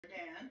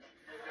Dan.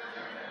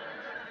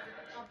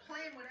 A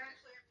plane would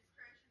actually have to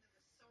crash into the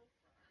sofa.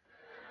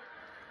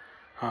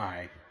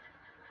 Hi.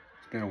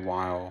 It's been a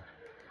while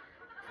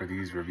for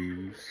these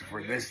reviews.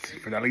 For these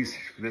type of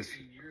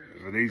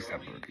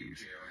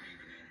reviews.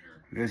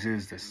 This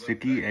is the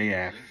Sticky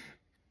AF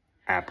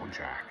Apple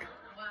Jack.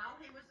 Well,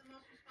 he was the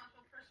most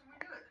responsible person we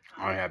knew at the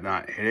time. I have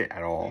not hit it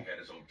at all.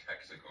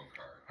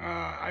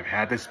 I've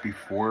had this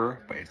before,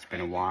 but it's been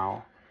a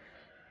while.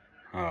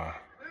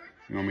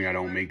 Normally I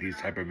don't make these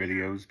type of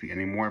videos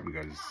anymore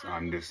because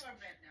I'm just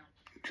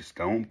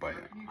don't, but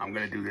I'm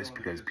gonna do this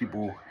because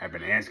people have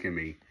been asking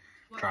me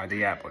try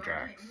the Apple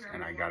Jacks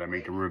and I gotta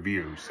make a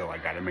review, so I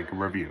gotta make a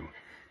review.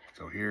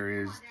 So here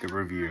is the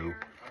review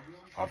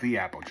of the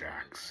Apple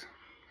Jacks.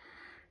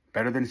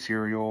 Better than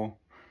cereal,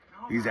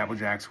 these Apple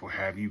Jacks will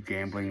have you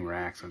gambling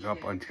racks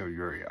up until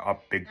you're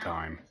up big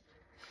time.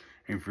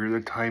 If you're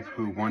the type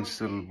who wants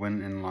to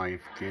win in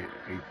life, get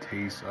a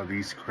taste of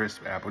these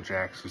crisp Apple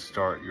Jacks to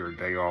start your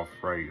day off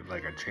right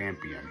like a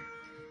champion.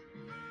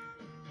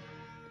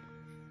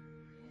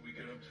 What we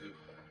get up to? Oh,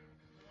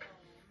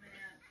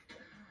 man.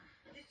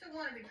 You still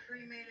want to be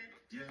cremated?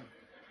 Yeah.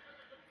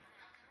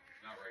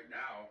 Not right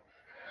now.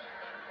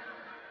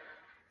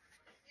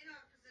 You know,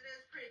 because it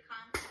is pretty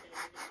complicated, you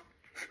know.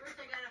 First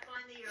I gotta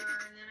find the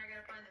urn, then I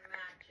gotta find the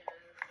matches.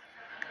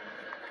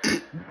 You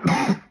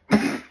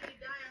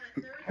die on a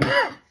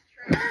Thursday, it's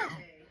trash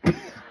day.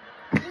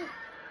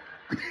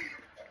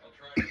 I'll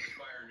try to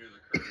inspire near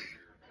the curve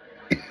here.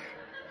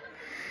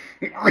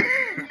 When I die,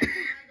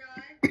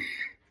 I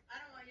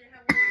don't want you to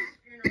have one of those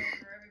funerals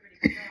where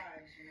everybody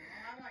cries, you know.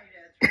 I want you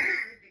to throw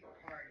a great big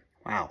party.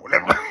 Wow.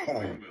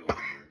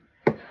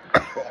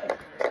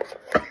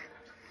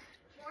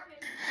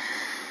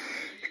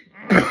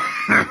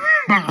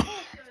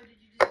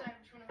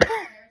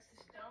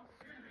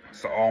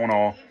 So all in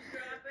all,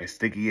 it's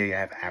Sticky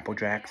AF Apple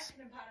Jacks.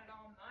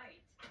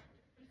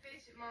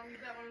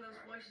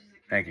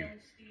 Thank you.